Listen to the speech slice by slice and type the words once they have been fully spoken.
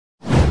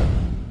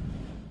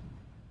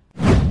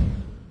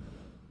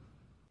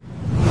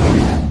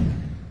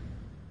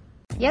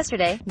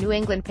Yesterday, New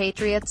England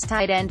Patriots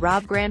tight end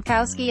Rob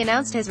Gronkowski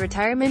announced his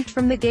retirement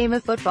from the game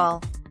of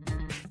football.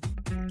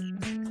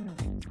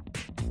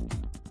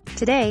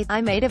 Today, I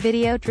made a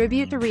video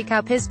tribute to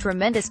recap his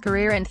tremendous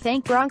career and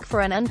thank Gronk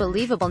for an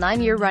unbelievable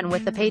 9-year run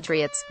with the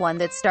Patriots, one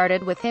that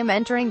started with him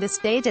entering the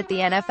stage at the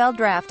NFL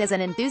draft as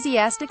an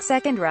enthusiastic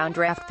second-round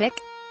draft pick.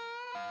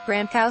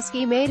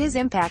 Gronkowski made his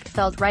impact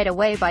felt right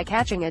away by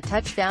catching a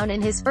touchdown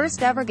in his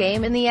first ever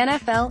game in the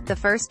NFL, the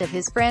first of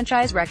his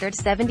franchise record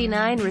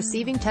 79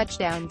 receiving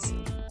touchdowns.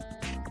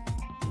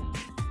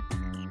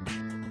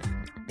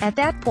 At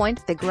that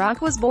point, the Gronk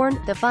was born,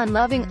 the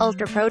fun-loving,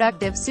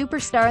 ultra-productive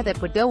superstar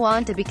that would go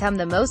on to become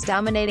the most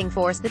dominating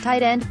force the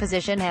tight end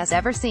position has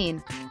ever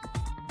seen.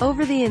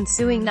 Over the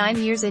ensuing 9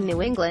 years in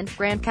New England,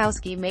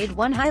 Gronkowski made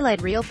one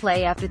highlight reel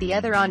play after the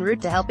other en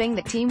route to helping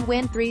the team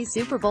win 3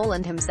 Super Bowl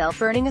and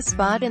himself earning a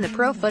spot in the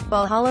Pro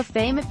Football Hall of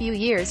Fame a few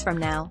years from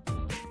now.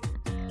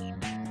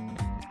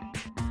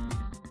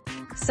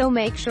 So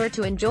make sure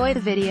to enjoy the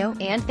video,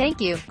 and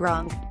thank you,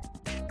 Gronk.